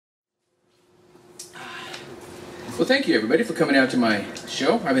Well, thank you, everybody, for coming out to my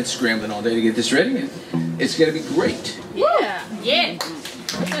show. I've been scrambling all day to get this ready, and it's going to be great. Yeah. Yeah.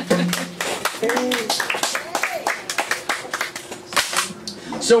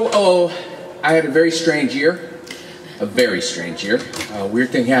 So, I had a very strange year. A very strange year. A weird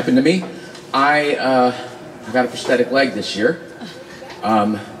thing happened to me. I got a prosthetic leg this year.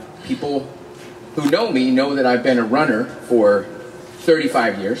 People who know me know that I've been a runner for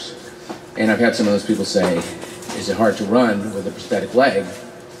 35 years. And I've had some of those people say, is it hard to run with a prosthetic leg?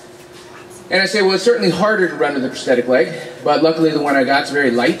 And I say, well, it's certainly harder to run with a prosthetic leg, but luckily the one I got is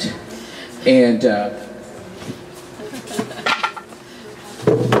very light. And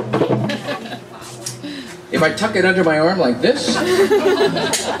if I tuck it under my arm like this,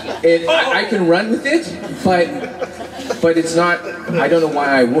 I can run with it, but it's not, I don't know why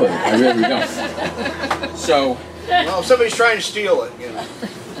I would. I really don't. So. Well, if somebody's trying to steal it, you know.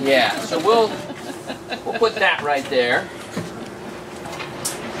 Yeah, so we'll put that right there.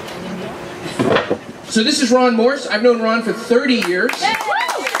 So this is Ron Morse. I've known Ron for 30 years.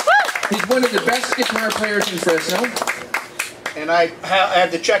 He's one of the best guitar players in Fresno. And I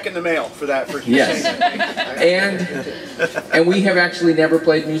have the check in the mail for that. For yes. And we have actually never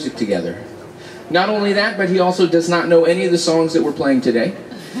played music together. Not only that, but he also does not know any of the songs that we're playing today.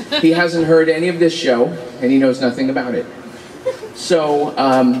 He hasn't heard any of this show, and he knows nothing about it. So,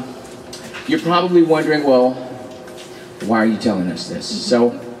 you're probably wondering, well, why are you telling us this?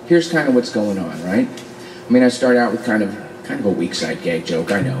 So, here's kind of what's going on, right? I mean, I start out with kind of a weak side gag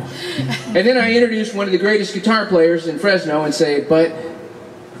joke, I know. And then I introduce one of the greatest guitar players in Fresno and say, but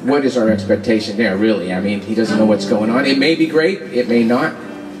what is our expectation there, really? I mean, he doesn't know what's going on. It may be great, it may not.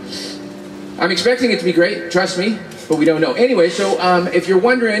 I'm expecting it to be great, trust me, but we don't know. Anyway, so if you're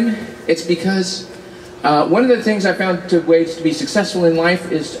wondering, it's because one of the things I found ways to be successful in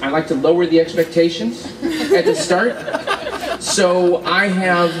life is I like to lower the expectations at the start. So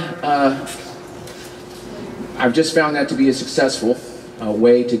I've just found that to be a successful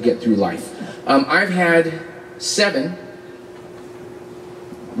way to get through life. I've had 7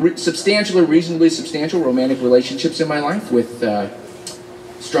 substantial or reasonably substantial romantic relationships in my life with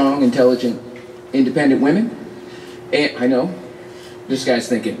strong, intelligent, independent women. And I know, this guy's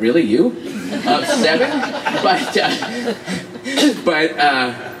thinking, really, you? 7? But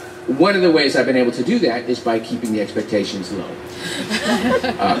one of the ways I've been able to do that is by keeping the expectations low.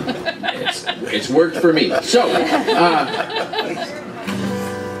 It's worked for me. So,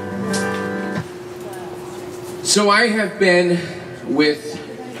 so I have been with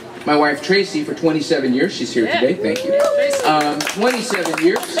my wife Tracy for 27 years. She's here today. Thank you. 27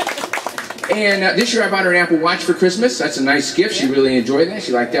 years. And this year I bought her an Apple Watch for Christmas. That's a nice gift. She really enjoyed that.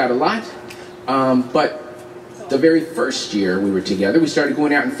 She liked that a lot. But the very first year we were together, we started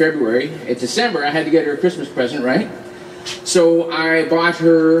going out in February. In December, I had to get her a Christmas present, right? So I bought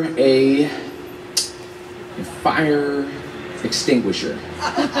her a fire extinguisher.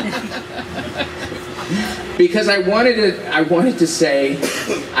 Because I wanted to say,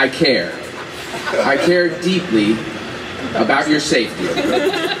 I care. I care deeply about your safety.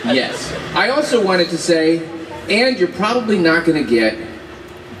 Yes. I also wanted to say, and you're probably not going to get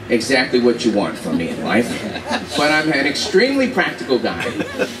exactly what you want from me in life, but I'm an extremely practical guy,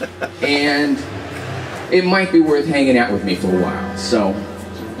 and it might be worth hanging out with me for a while. So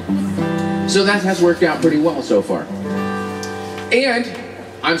that has worked out pretty well so far. And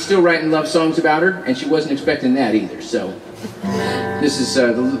I'm still writing love songs about her, and she wasn't expecting that either. So this is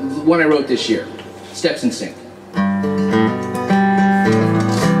the one I wrote this year, Steps in Sync.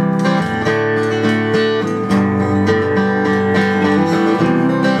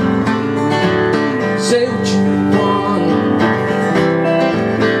 Say what you want,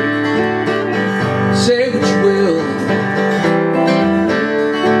 say what you will,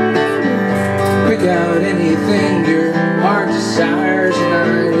 pick out anything your heart desires and I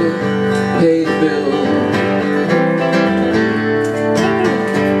will pay the bill.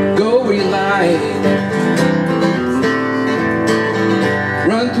 Go where you like,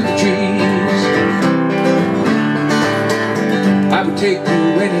 run through the trees, I would take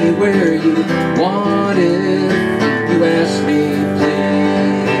you anywhere you want if you ask me, please.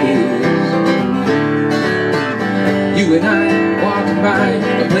 You and I walking by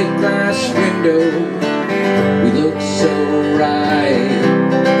a plate glass window, we look so right.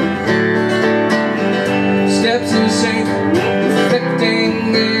 Steps in sync,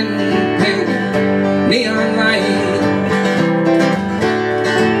 reflecting in pink neon light.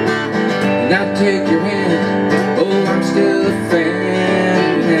 And I take your hand, oh, I'm still a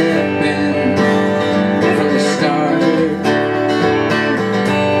fan, have been from the start.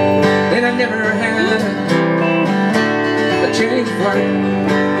 And I never had apart.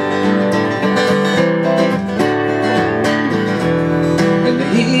 And the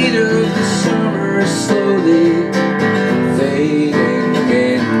heat of the summer slowly fading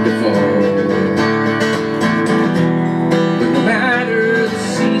into fall. But no matter the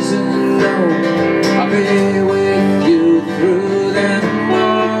season long, I'll be with you through them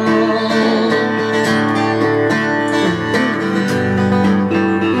all.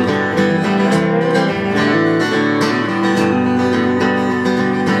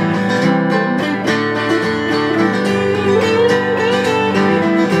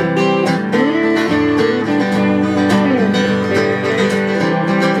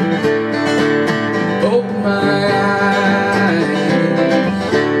 Open my eyes,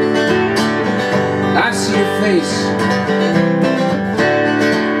 I see your face.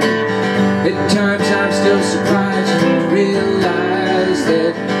 At times I'm still surprised to realize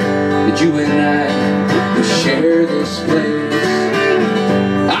that you and I will share this place.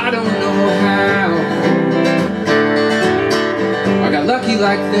 I don't know how I got lucky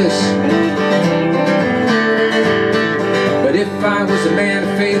like this, but if I was a man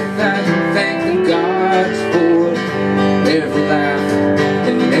of faith, I'd thank the gods for every laugh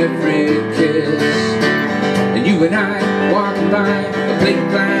and every kiss. And you and I walking by a plate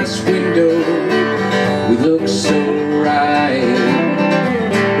glass window, we look so right.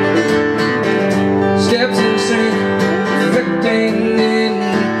 Steps in sync, reflecting in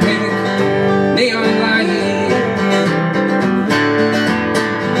pink neon light.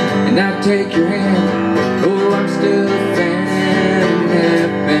 And I take your hand, oh, I'm still a fan,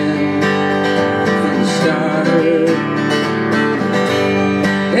 have been from the start.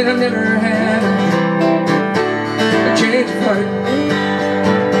 And I've never had a change of heart.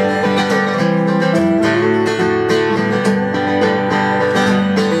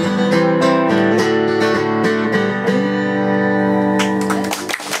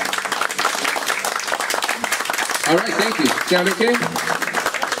 All right, thank you. Sound okay?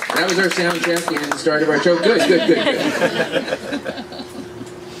 That was our sound check and the start of our show. Good, good, good, good.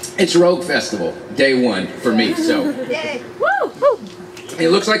 It's Rogue Festival, day one for me, so. Yay! Woo! Woo! It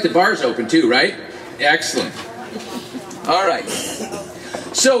looks like the bar's open too, right? Excellent. All right.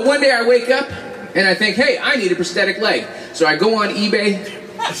 So one day I wake up and I think, hey, I need a prosthetic leg. So I go on eBay.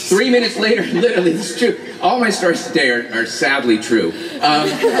 3 minutes later, literally, this is true. All my stories today are sadly true.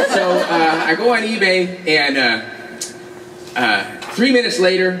 I go on eBay and 3 minutes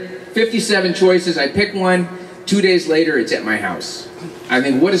later, 57 choices. I pick one. 2 days later, it's at my house. I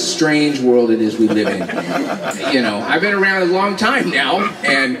think what a strange world it is we live in. You know, I've been around a long time now,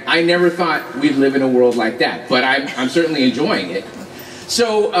 and I never thought we'd live in a world like that. But I'm certainly enjoying it.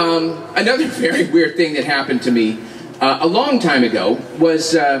 So another very weird thing that happened to me a long time ago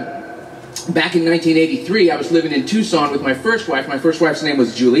was back in 1983. I was living in Tucson with my first wife. My first wife's name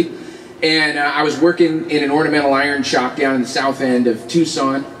was Julie. And I was working in an ornamental iron shop down in the south end of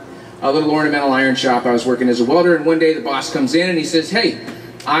Tucson. A little ornamental iron shop. I was working as a welder, and one day the boss comes in and he says, hey,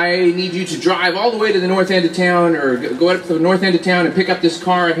 I need you to drive all the way to the north end of town, or go up to the north end of town and pick up this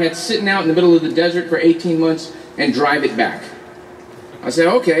car I've had sitting out in the middle of the desert for 18 months and drive it back. I said,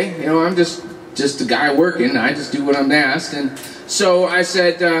 okay, you know, I'm just a guy working. I just do what I'm asked. And so I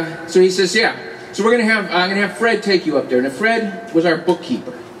said, so he says, yeah. So I'm gonna have Fred take you up there. And Fred was our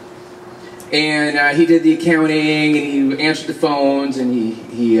bookkeeper. And he did the accounting, and he answered the phones, and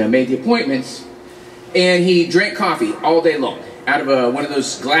he made the appointments. And he drank coffee all day long out of one of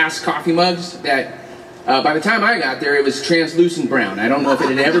those glass coffee mugs that, by the time I got there, it was translucent brown. I don't know if it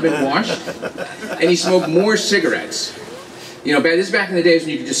had ever been washed. And he smoked more cigarettes. You know, this is back in the days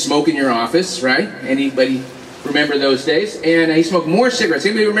when you could just smoke in your office, right? Anybody remember those days? And he smoked more cigarettes.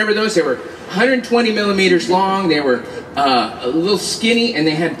 Anybody remember those? They were 120 millimeters long. They were a little skinny, and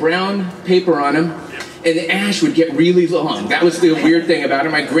they had brown paper on them. And the ash would get really long. That was the weird thing about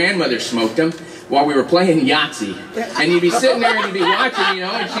it. My grandmother smoked them while we were playing Yahtzee. And you'd be sitting there and you'd be watching, you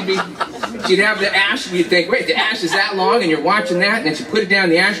know, and she'd have the ash, and you'd think, wait, the ash is that long, and you're watching that, and then she'd put it down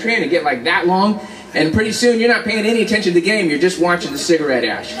the ashtray and it'd get like that long. And pretty soon you're not paying any attention to the game, you're just watching the cigarette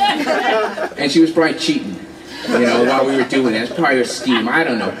ash. And she was probably cheating, you know, while we were doing it. It's probably a scheme, I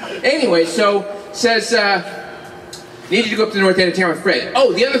don't know. Anyway, so says, need you to go up to the north end of town with Fred.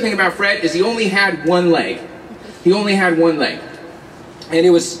 Oh, the other thing about Fred is he only had one leg. He only had one leg. And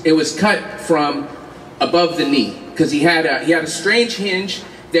it was cut from above the knee, because he had a strange hinge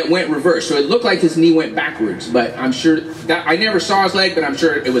that went reverse. So it looked like his knee went backwards, but I'm sure that I never saw his leg, but I'm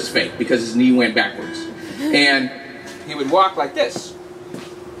sure it was fake because his knee went backwards. And he would walk like this.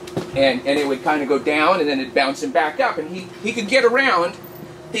 And it would kind of go down, and then it'd bounce him back up, and he could get around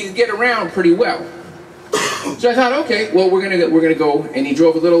pretty well. So I thought, okay, well, we're gonna go, and he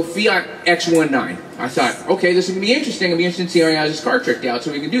drove a little Fiat X19. I thought, okay, this is gonna be interesting. It'll be interesting to see how he has his car tricked out,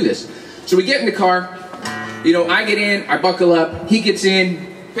 so we can do this. So we get in the car. You know, I get in, I buckle up. He gets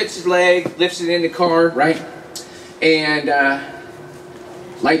in, fits his leg, lifts it in the car, right, and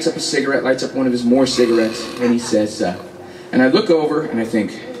lights up a cigarette, lights up one of his Morse cigarettes, and he says, and I look over and I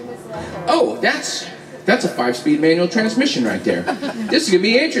think, oh, that's a 5-speed manual transmission right there. This is gonna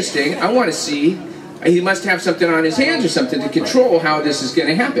be interesting. I want to see. He must have something on his hands or something to control how this is going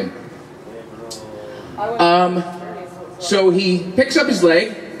to happen. So he picks up his leg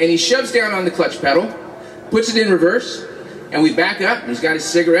and he shoves down on the clutch pedal, puts it in reverse, and we back up. He's got his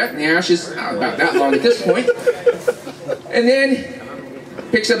cigarette and the ash is about that long at this point. And then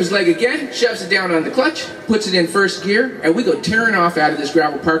picks up his leg again, shoves it down on the clutch, puts it in first gear, and we go tearing off out of this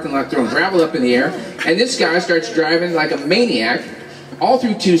gravel parking lot, throwing gravel up in the air, and this guy starts driving like a maniac all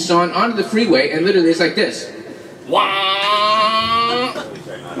through Tucson, onto the freeway, and literally it's like this. Wah,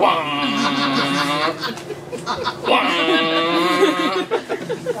 wah, wah,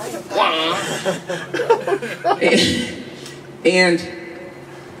 wah. And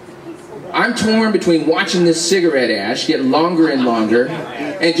I'm torn between watching this cigarette ash get longer and longer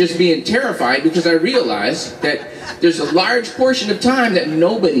and just being terrified because I realize that there's a large portion of time that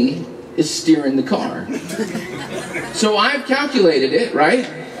nobody is steering the car. So I've calculated it, right?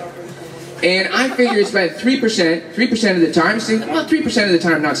 And I figure it's about 3% of the time. You think, well, 3% of the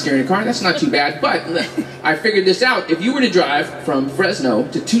time not steering a car, that's not too bad. But I figured this out. If you were to drive from Fresno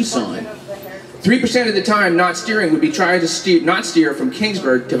to Tucson, 3% of the time not steering would be trying to not steer from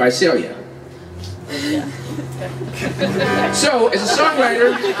Kingsburg to Visalia. So as a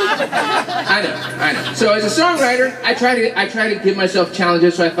songwriter, I know. So as a songwriter, I try to give myself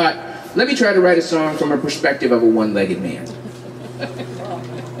challenges. So I thought, let me try to write a song from a perspective of a one-legged man.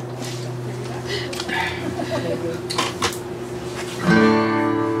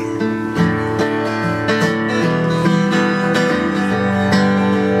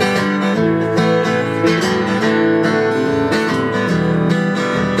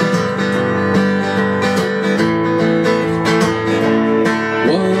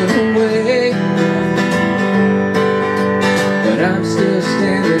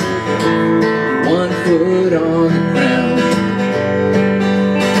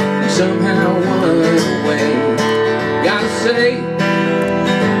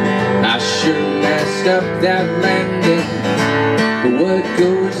 Up that landing, but what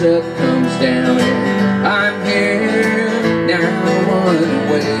goes up comes down, and I'm here now on the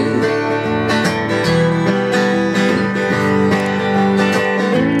way.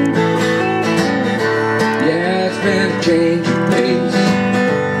 Yeah, it's been a change of pace,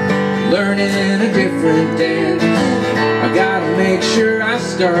 learning a different dance. I gotta make sure I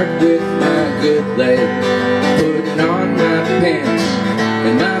start with my good leg, putting on my pants.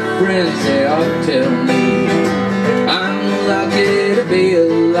 And my friends, they all tell me I'm lucky to be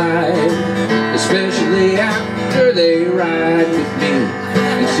alive, especially after they ride with me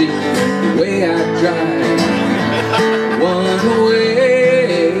and see the way I drive. One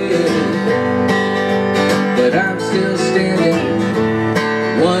way, but I'm still standing,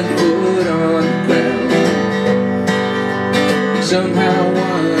 1 foot on the ground. Somehow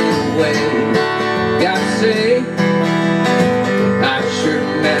one way, gotta say,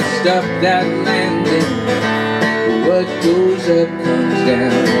 up that landing, what goes up comes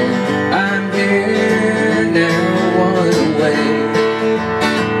down. I'm here now one way.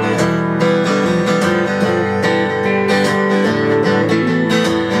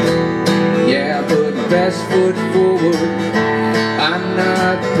 Yeah, I put my best foot forward. I'm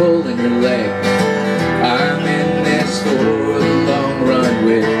not pulling your leg. I'm in this for the long run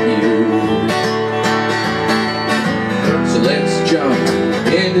with you. So let's jump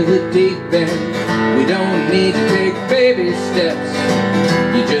into the deep end. We don't need to take baby steps.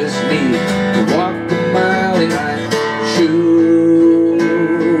 You just need to walk a mile in my shoes.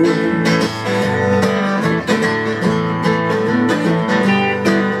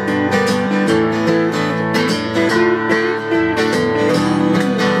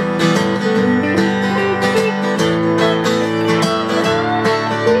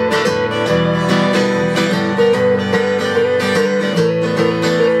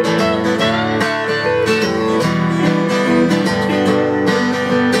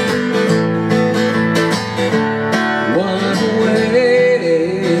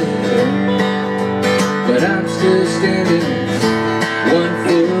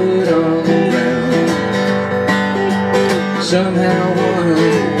 Somehow one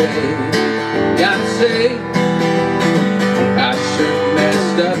way, gotta say, I sure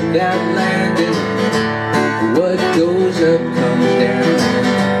messed up that landing. up, comes down.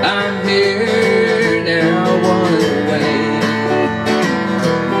 I'm here now, one away.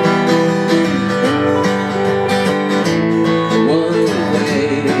 One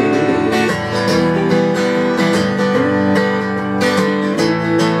away.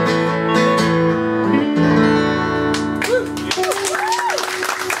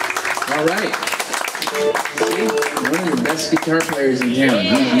 All right. See? One of the best guitar players in town.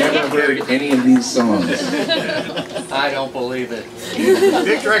 You've never heard any of these songs. I don't believe it.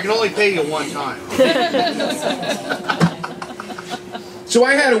 Victor, I can only pay you one time. So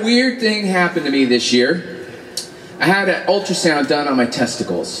I had a weird thing happen to me this year. I had an ultrasound done on my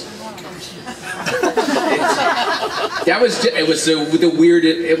testicles. It was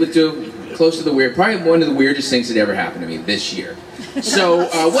close to the weird, probably one of the weirdest things that ever happened to me this year. So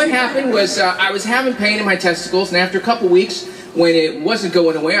what happened was I was having pain in my testicles, and after a couple weeks, when it wasn't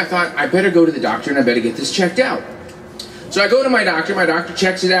going away, I thought I better go to the doctor and I better get this checked out. So I go to my doctor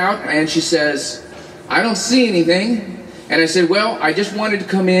checks it out, and she says, I don't see anything. And I said, well, I just wanted to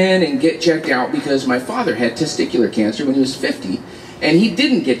come in and get checked out because my father had testicular cancer when he was 50, and he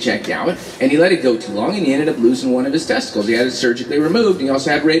didn't get checked out, and he let it go too long, and he ended up losing one of his testicles. He had it surgically removed, and he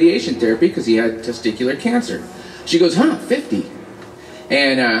also had radiation therapy because he had testicular cancer. She goes, huh, 50?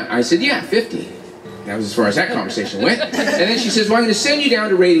 And I said, yeah, 50. That was as far as that conversation went. And then she says, well, I'm going to send you down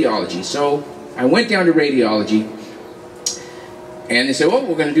to radiology. So I went down to radiology, and they said, well,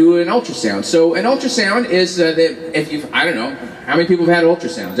 we're going to do an ultrasound. So an ultrasound is I don't know, how many people have had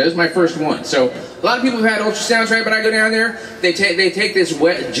ultrasounds? That was my first one. So a lot of people have had ultrasounds, right? But I go down there, they take this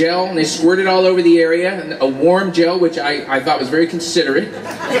wet gel and they squirt it all over the area, a warm gel, which I thought was very considerate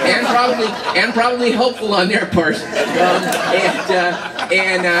and probably helpful on their part.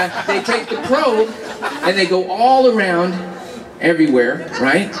 They take the probe and they go all around everywhere,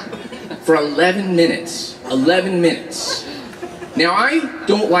 right? For 11 minutes. 11 minutes. Now, I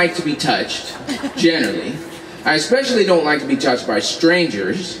don't like to be touched, generally. I especially don't like to be touched by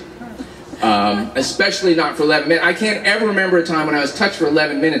strangers, especially not for 11 minutes. I can't ever remember a time when I was touched for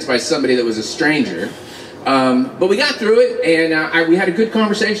 11 minutes by somebody that was a stranger. But we got through it, and we had a good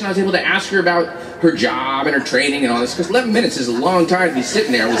conversation. I was able to ask her about her job and her training and all this, because 11 minutes is a long time to be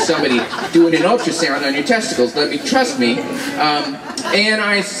sitting there with somebody doing an ultrasound on your testicles. Trust me.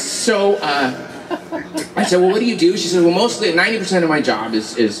 I said, well, what do you do? She said, well, mostly 90% of my job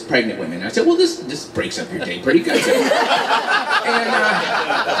is pregnant women. I said, well, this breaks up your day pretty good.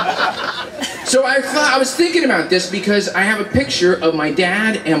 So I was thinking about this because I have a picture of my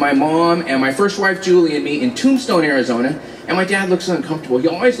dad and my mom and my first wife, Julie, and me in Tombstone, Arizona, and my dad looks uncomfortable. He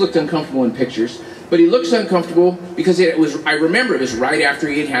always looked uncomfortable in pictures, but he looks uncomfortable because I remember it was right after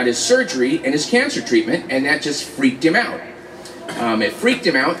he had had his surgery and his cancer treatment, and that just freaked him out. It freaked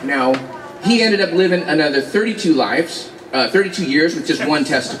him out. Now, he ended up living another 32 years with just one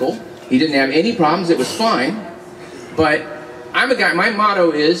testicle. He didn't have any problems, it was fine. But I'm a guy, my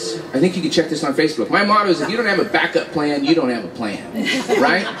motto is, I think you can check this on Facebook, my motto is if you don't have a backup plan, you don't have a plan,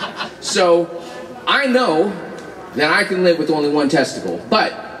 right? So, I know that I can live with only one testicle,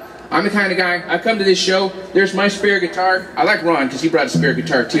 but I'm the kind of guy, I come to this show, there's my spare guitar. I like Ron because he brought a spare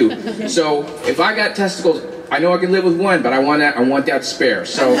guitar too. So, if I got testicles, I know I can live with one, but I want that spare.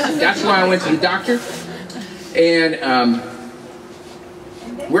 So that's why I went to the doctor. And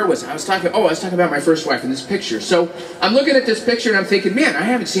where was I? I was talking about my first wife in this picture. So I'm looking at this picture and I'm thinking, man, I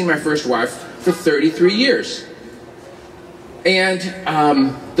haven't seen my first wife for 33 years. And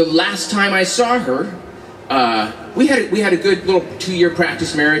the last time I saw her, we had a good little 2-year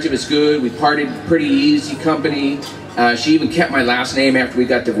practice marriage. It was good. We partied pretty easy company. She even kept my last name after we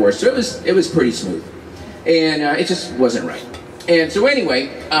got divorced. So it was pretty smooth. And it just wasn't right. And so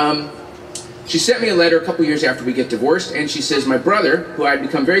anyway, she sent me a letter a couple years after we get divorced, and she says, my brother, who I'd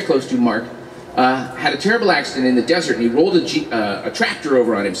become very close to, Mark, had a terrible accident in the desert, and he rolled a tractor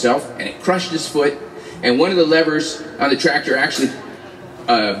over on himself, and it crushed his foot, and one of the levers on the tractor actually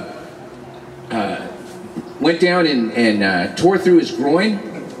went down and tore through his groin,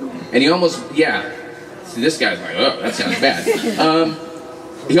 and he almost, see, this guy's like, oh, that sounds bad.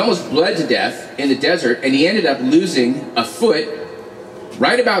 He almost bled to death in the desert, and he ended up losing a foot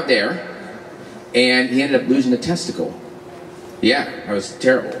right about there, and he ended up losing a testicle. Yeah, that was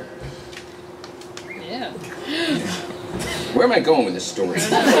terrible. Yeah. Where am I going with this story?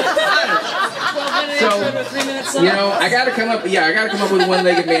 So, you know, I gotta come up with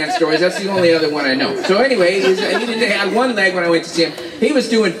one-legged man stories. That's the only other one I know. So anyway, he didn't have one leg when I went to see him. He was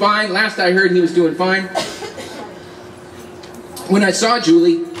doing fine. Last I heard, he was doing fine. When I saw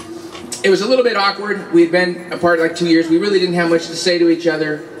Julie, it was a little bit awkward. We had been apart like 2 years. We really didn't have much to say to each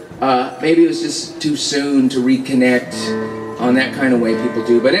other. Maybe it was just too soon to reconnect on that kind of way people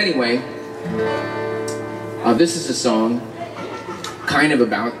do. But anyway, this is a song kind of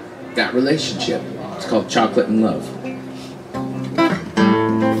about that relationship. It's called Chocolate and Love.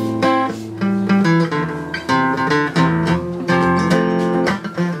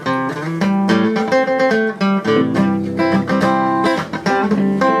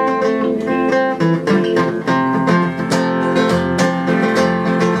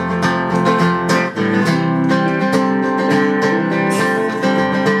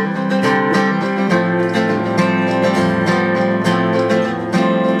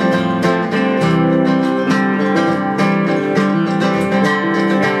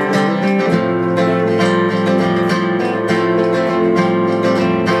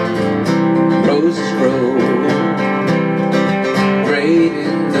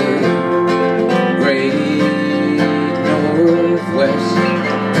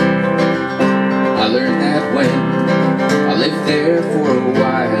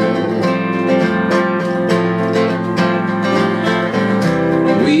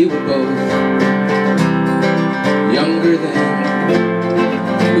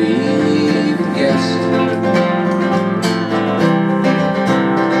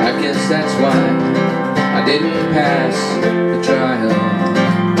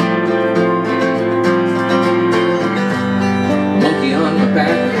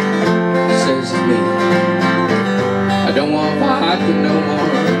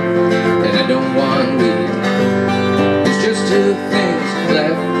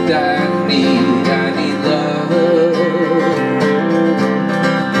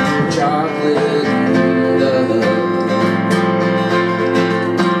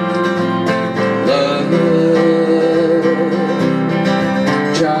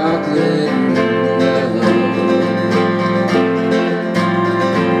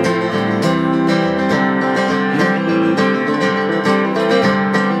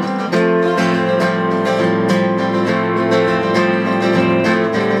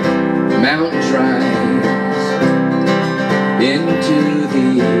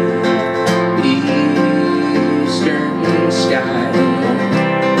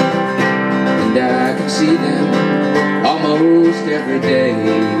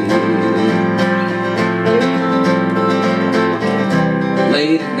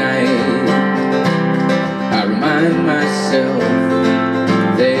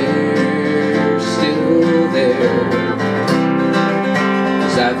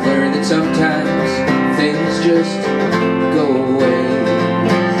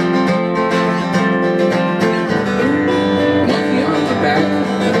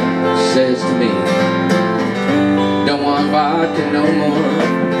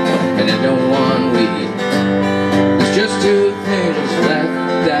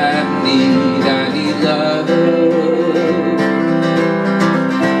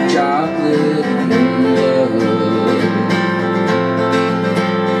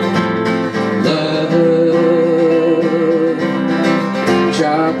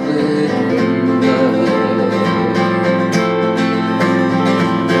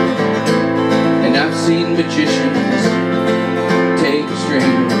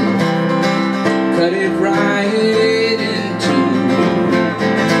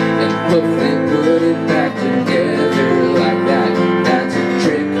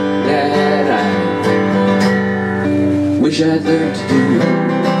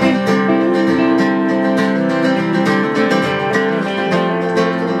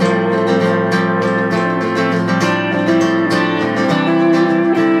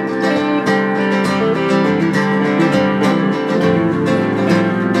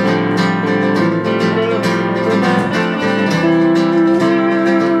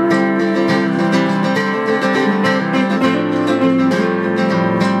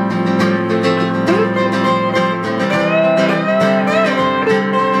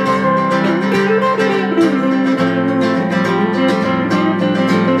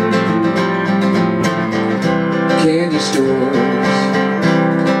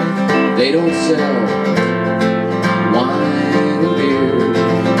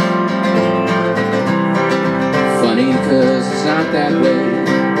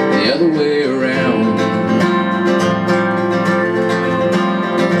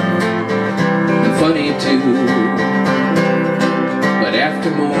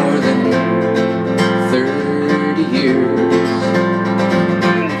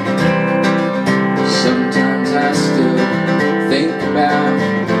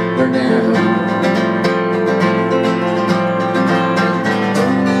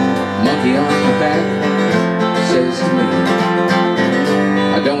 Monkey on my back says to me,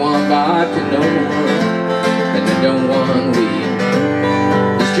 I don't want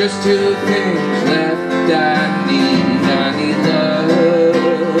Just two things left I need love,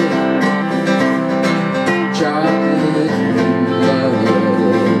 chocolate and love,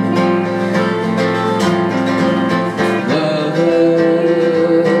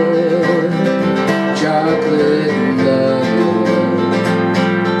 chocolate and love,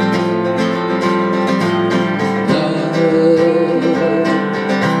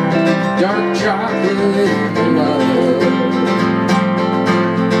 dark chocolate and love.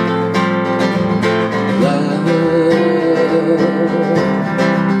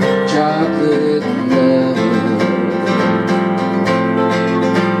 Chocolate love.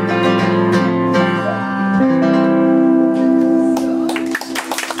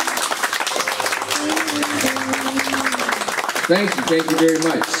 Thank you very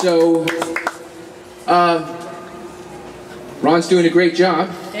much. So, Ron's doing a great job.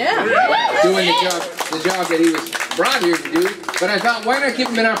 Yeah. Doing the job that he was brought here to do. But I thought, why not give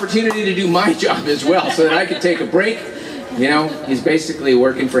him an opportunity to do my job as well, so that I could take a break. You know, he's basically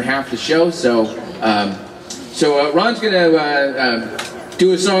working for half the show, so Ron's going to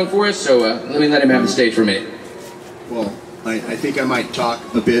do a song for us, so let me let him have the stage for a minute. Well, I think I might talk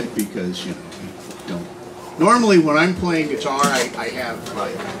a bit because, you know, don't. Normally when I'm playing guitar, I have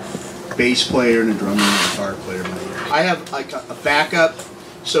like a bass player and a drummer and a guitar player. I have like a backup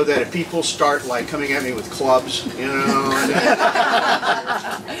so that if people start like coming at me with clubs, you know.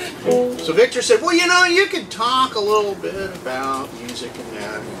 So Victor said, well, you know, you could talk a little bit about music and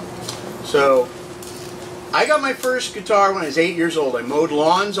that. So I got my first guitar when I was 8 years old. I mowed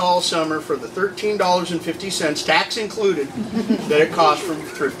lawns all summer for the $13.50, tax included, that it cost from a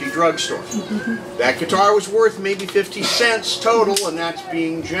thrifty drugstore. That guitar was worth maybe 50 cents total, and that's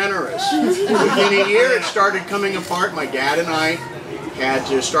being generous. Within a year, it started coming apart. My dad and I had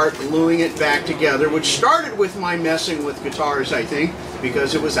to start gluing it back together, which started with my messing with guitars, I think,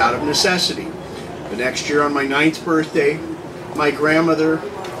 because it was out of necessity. The next year, on my 9th birthday, my grandmother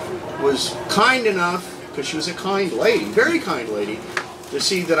was kind enough, because she was a kind lady, very kind lady, to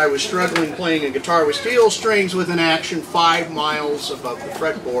see that I was struggling playing a guitar with steel strings with an action 5 miles above the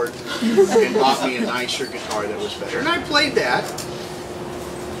fretboard, and bought me a nicer guitar that was better. And I played that.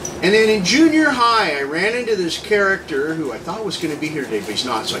 And then in junior high, I ran into this character who I thought was going to be here today, but he's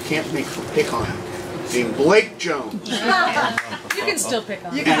not, so I can't pick on him, named Blake Jones. You can still pick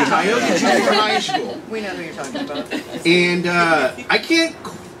on him. At Coyote Junior High School. We know who you're talking about. And I can't...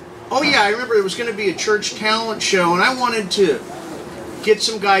 Oh yeah, I remember there was going to be a church talent show, and I wanted to get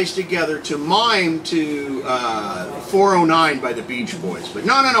some guys together to mime to 409 by the Beach Boys. But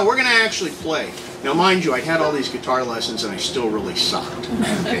no, we're going to actually play. Now mind you, I had all these guitar lessons and I still really sucked.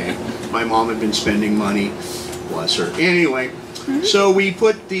 Okay, my mom had been spending money, bless her. Anyway, so we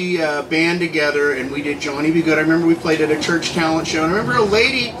put the band together and we did Johnny Be Good. I remember we played at a church talent show, and I remember a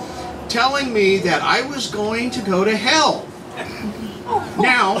lady telling me that I was going to go to hell.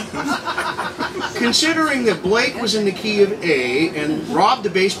 Now, considering that Blake was in the key of A and Rob, the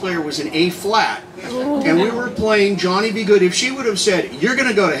bass player, was in A flat, and we were playing Johnny Be Good, if she would have said, "You're going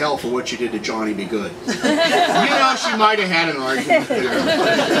to go to hell for what you did to Johnny Be Good," you know, she might have had an argument there.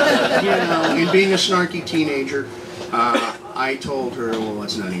 You know, and being a snarky teenager, I told her, "Well,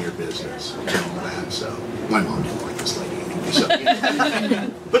 it's none of your business," and all that. So my mom didn't like this lady anyway. So,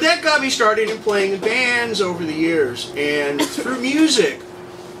 but that got me started in playing in bands over the years, and through music,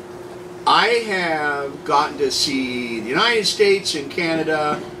 I have gotten to see the United States and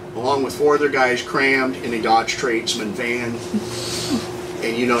Canada, along with 4 other guys crammed in a Dodge Tradesman van.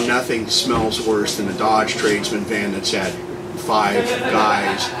 And you know, nothing smells worse than a Dodge Tradesman van that's had 5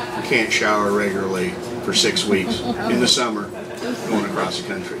 guys who can't shower regularly for 6 weeks in the summer going across the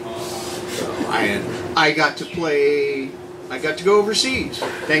country. So I got to play, I got to go overseas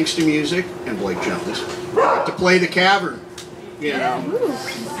thanks to music and Blake Jones. I got to play the Cavern. You know,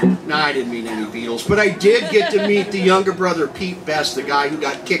 no, I didn't mean any Beatles, but I did get to meet the younger brother, Pete Best, the guy who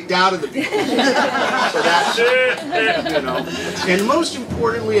got kicked out of the Beatles. So that's it, you know. And most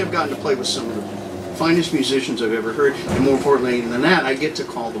importantly, I've gotten to play with some of the finest musicians I've ever heard, and more importantly than that, I get to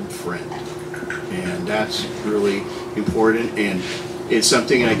call them friend. And that's really important, and it's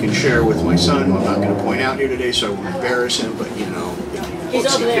something I can share with my son, who I'm not going to point out here today, so I won't embarrass him, but you know. He's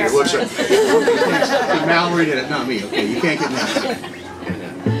over there. Mallory did it, not me. Okay, you can't get mad. And,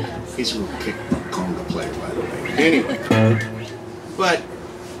 he's a real conga player, by the way. Anyway, but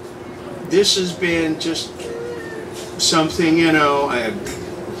this has been just something, you know,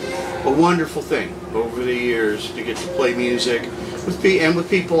 a wonderful thing over the years to get to play music with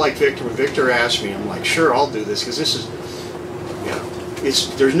people like Victor. When Victor asked me, I'm like, sure, I'll do this, because this is, you know,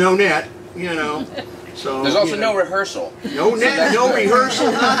 there's no net, you know. So There's also no rehearsal. no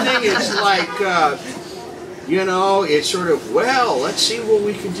rehearsal, nothing. It's like, you know, it's sort of, well, let's see what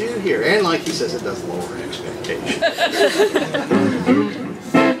we can do here. And like he says, it does lower expectations.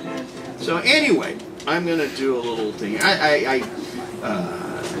 So anyway, I'm going to do a little thing. I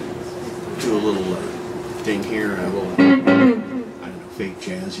do a little thing here, a little, I don't know, fake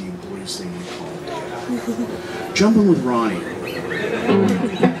jazzy blues thing we call it. Jumping with Ronnie.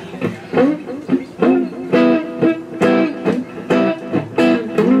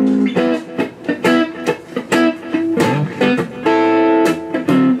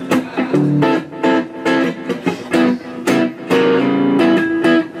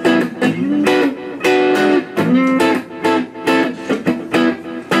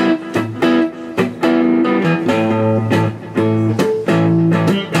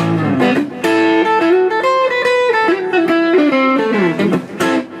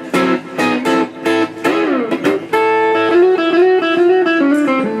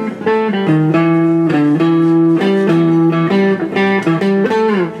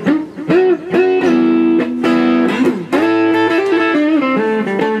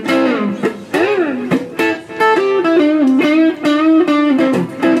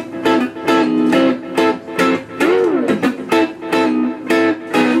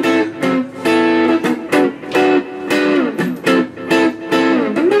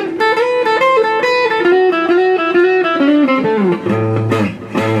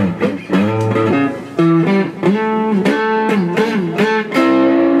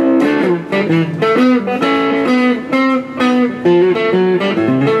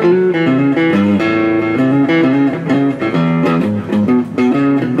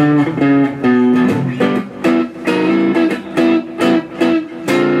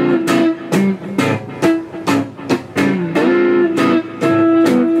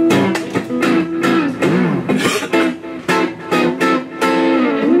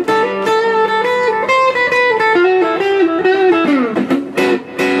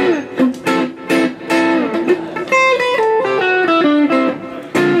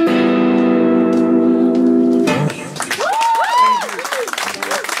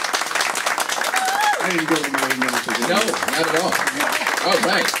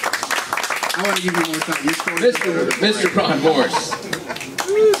 Mr. Ron Morse.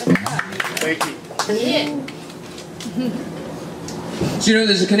 Thank you. So you know,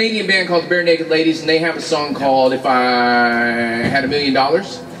 there's a Canadian band called the Bare Naked Ladies, and they have a song called "If I Had $1 Million."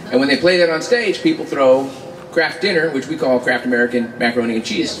 And when they play that on stage, people throw Kraft Dinner, which we call Kraft American macaroni and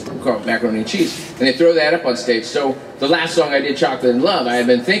cheese. We call it macaroni and cheese, and they throw that up on stage. So the last song I did, "Chocolate and Love," I had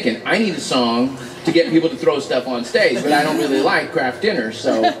been thinking I need a song to get people to throw stuff on stage, but I don't really like Kraft Dinner,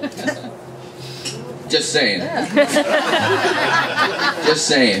 so. Just saying. Just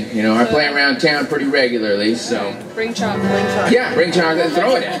saying. You know, I play around town pretty regularly, so. Bring chocolate. Yeah, bring chocolate and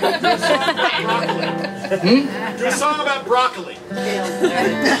throw it at me. Do a song about broccoli.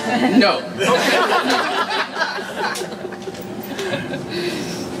 No.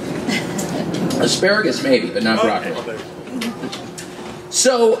 Asparagus maybe, but not broccoli.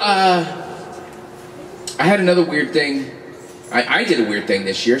 So, I had another weird thing. I did a weird thing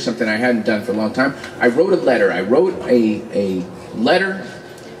this year, something I hadn't done for a long time. I wrote a letter. I wrote a letter,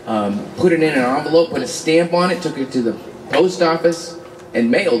 put it in an envelope, put a stamp on it, took it to the post office, and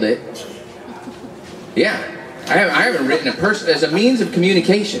mailed it. Yeah. I haven't written a person as a means of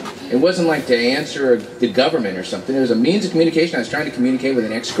communication. It wasn't like to answer the government or something. It was a means of communication. I was trying to communicate with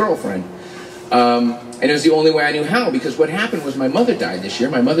an ex-girlfriend. And it was the only way I knew how, because what happened was my mother died this year.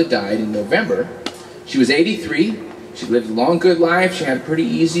 My mother died in November. She was 83. She lived a long, good life. She had a pretty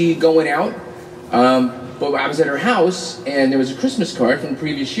easy going out. But I was at her house, and there was a Christmas card from the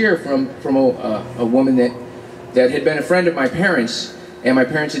previous year from a woman that had been a friend of my parents. And my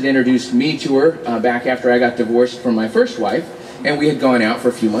parents had introduced me to her back after I got divorced from my first wife. And we had gone out for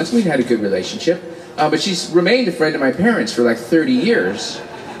a few months. We'd had a good relationship. But she's remained a friend of my parents for like 30 years.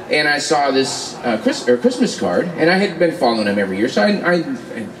 And I saw this Christmas card, and I had been following him every year. So I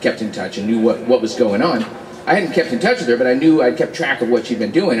kept in touch and knew what was going on. I hadn't kept in touch with her, but I knew I'd kept track of what she'd been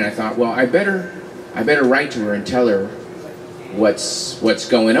doing, and I thought, well, I better write to her and tell her what's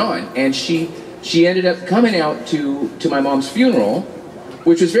going on. And she ended up coming out to my mom's funeral,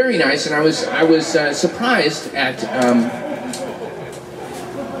 which was very nice, and I was surprised at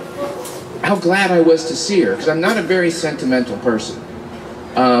how glad I was to see her, because I'm not a very sentimental person.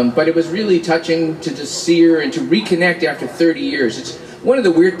 But it was really touching to just see her and to reconnect after 30 years. It's one of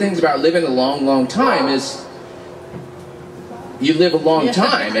the weird things about living a long, long time is you live a long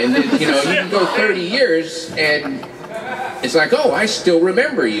time, and you know, you can go 30 years and it's like, oh, I still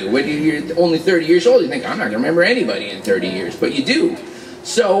remember you. When you're only 30 years old, you think, I'm not going to remember anybody in 30 years, but you do.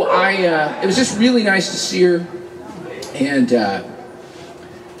 So it was just really nice to see her and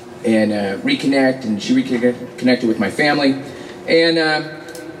reconnect, and she reconnected with my family. And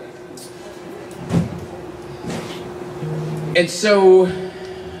so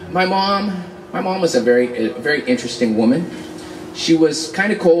my mom was a very interesting woman. She was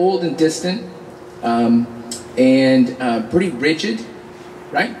kind of cold and distant, and pretty rigid,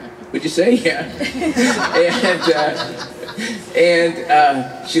 right? Would you say? Yeah.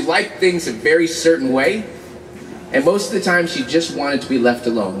 and she liked things a very certain way. And most of the time, she just wanted to be left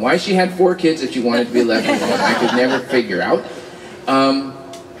alone. Why she had 4 kids if she wanted to be left alone, I could never figure out.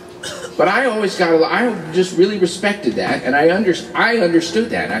 But I just really respected that, and I understood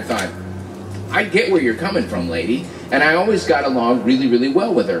that. And I thought, I get where you're coming from, lady. And I always got along really, really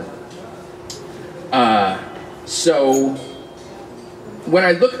well with her. So when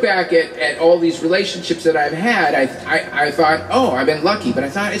I look back at all these relationships that I've had, I thought, oh, I've been lucky. But I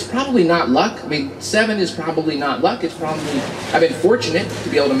thought, it's probably not luck. I mean, 7 is probably not luck. It's probably, I've been fortunate to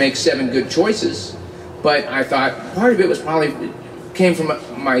be able to make 7 good choices. But I thought part of it was probably came from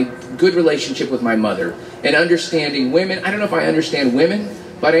my good relationship with my mother and understanding women. I don't know if I understand women,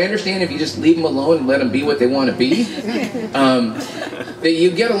 but I understand if you just leave them alone and let them be what they want to be, that you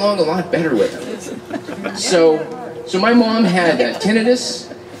get along a lot better with them. So my mom had tinnitus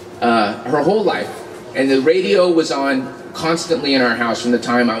her whole life, and the radio was on constantly in our house from the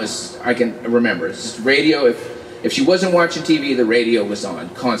time I can remember. It's just radio. If she wasn't watching TV, the radio was on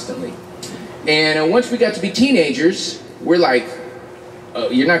constantly. And once we got to be teenagers, we're like, oh,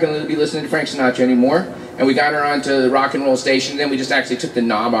 you're not going to be listening to Frank Sinatra anymore. And we got her onto the rock and roll station. Then we just actually took the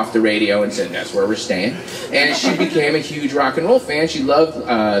knob off the radio and said, that's where we're staying. And she became a huge rock and roll fan. She loved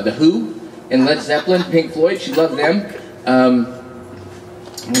The Who and Led Zeppelin, Pink Floyd. She loved them. I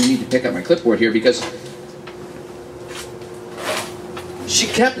need to pick up my clipboard here because she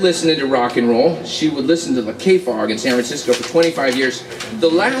kept listening to rock and roll. She would listen to the K-Fog in San Francisco for 25 years. The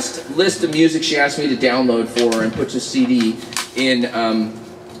last list of music she asked me to download for her and put a CD in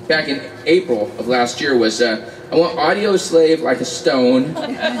back in April of last year was, I want Audio Slave Like a Stone.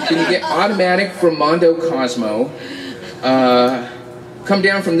 Can you get Automatic from Mondo Cosmo? Come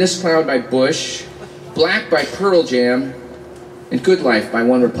Down From This Cloud by Bush. Black by Pearl Jam. And Good Life by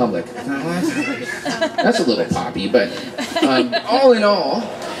One Republic. That's a little poppy, but all in all,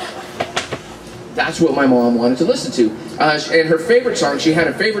 that's what my mom wanted to listen to. And her favorite song, she had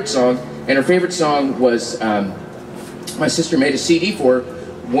a favorite song, and her favorite song was, my sister made a CD for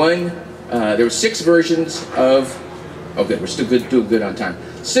one. There were 6 versions of, oh good, we're still doing good on time.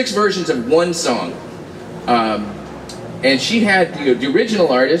 6 versions of one song. And she had, the original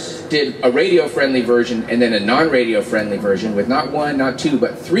artist did a radio-friendly version and then a non-radio-friendly version with not 1, not 2,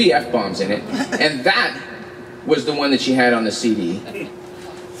 but 3 F-bombs in it. And that was the one that she had on the CD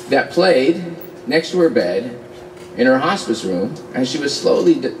that played next to her bed in her hospice room as she was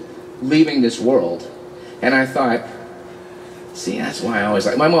slowly leaving this world. And I thought, see, that's why I always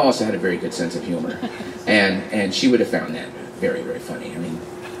like, my mom also had a very good sense of humor. And she would have found that very, very funny. I mean,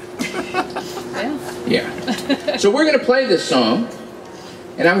 yeah. So we're going to play this song,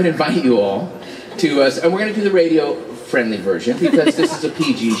 and I'm going to invite you all to us, and we're going to do the radio-friendly version because this is a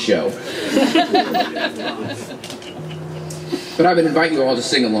PG show. But I would invite you all to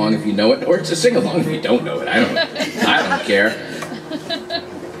sing along if you know it, or to sing along if you don't know it. I don't care.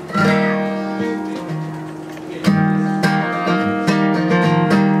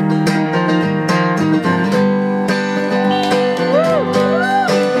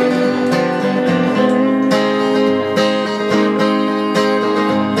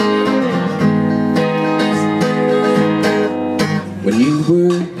 When you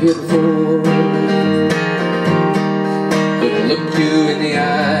were here before, couldn't look you in the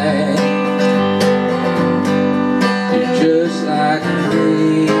eye. You're just like an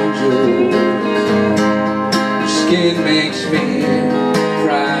angel. Your skin makes me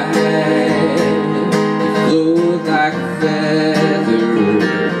cry. You float like a feather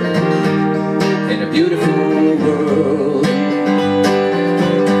in a beautiful world.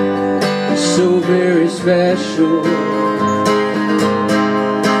 You're so very special.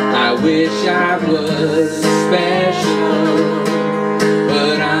 I wish I was special,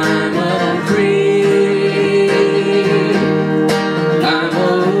 but I'm afraid I'm a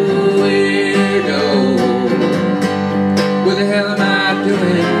weirdo. What the hell am I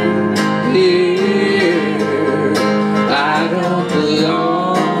doing here? I don't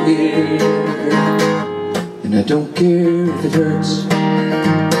belong here, and I don't care if it hurts. I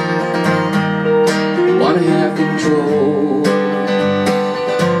wanna have control.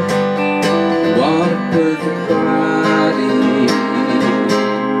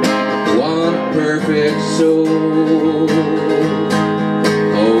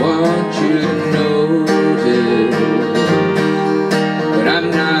 I'm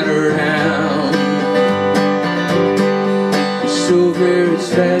not around. You're so very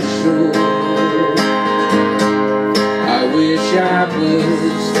special. I wish I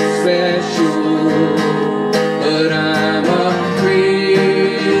was special, but I'm afraid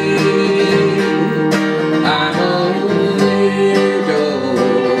I'm a weirdo.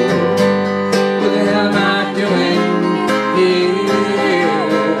 What the hell am I doing here?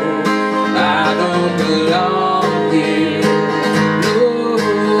 I don't belong here.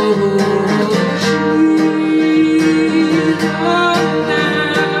 No, she's gone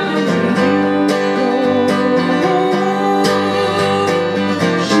now.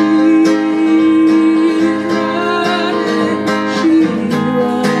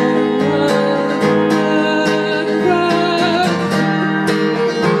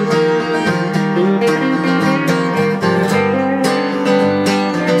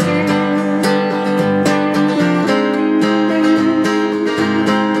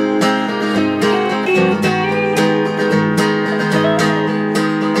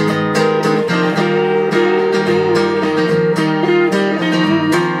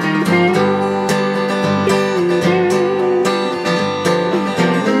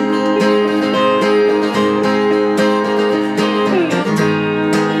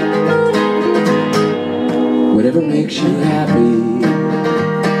 Whatever makes you happy,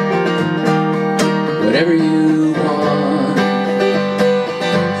 whatever you want,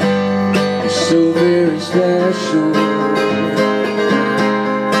 you're so very special.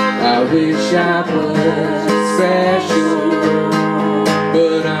 I wish I was special,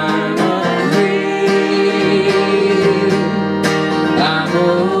 but I'm afraid I'm a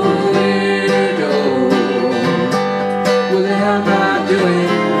weirdo. What the hell am I doing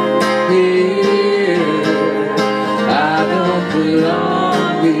here? I don't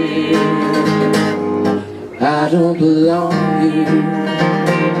belong here. I don't belong here.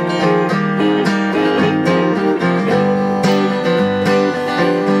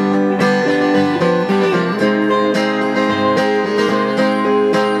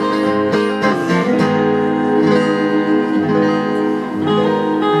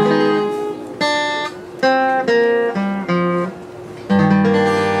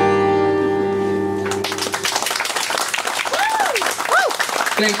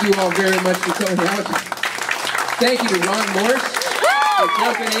 Thank you all very much for coming out. Thank you to Ron Morse for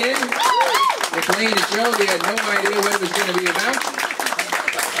jumping in and playing a show they had no idea what it was going to be about.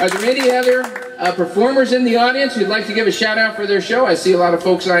 Are there any other performers in the audience who'd like to give a shout out for their show? I see a lot of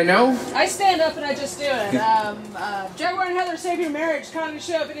folks I know. I stand up and I just do it. Jaguar and Heather Save Your Marriage comedy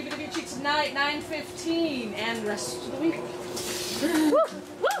show, Bitty Bitty Bitty tonight, 9:15, and the rest of the week.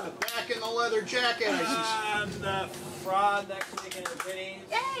 Back in the leather jacket. I The fraud next week in the Bitties.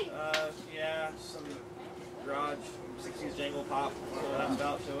 Yay! Yeah, some garage 60s jangle pop. That's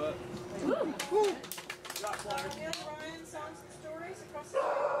about to it. Ryan, songs and stories across the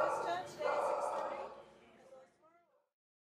street.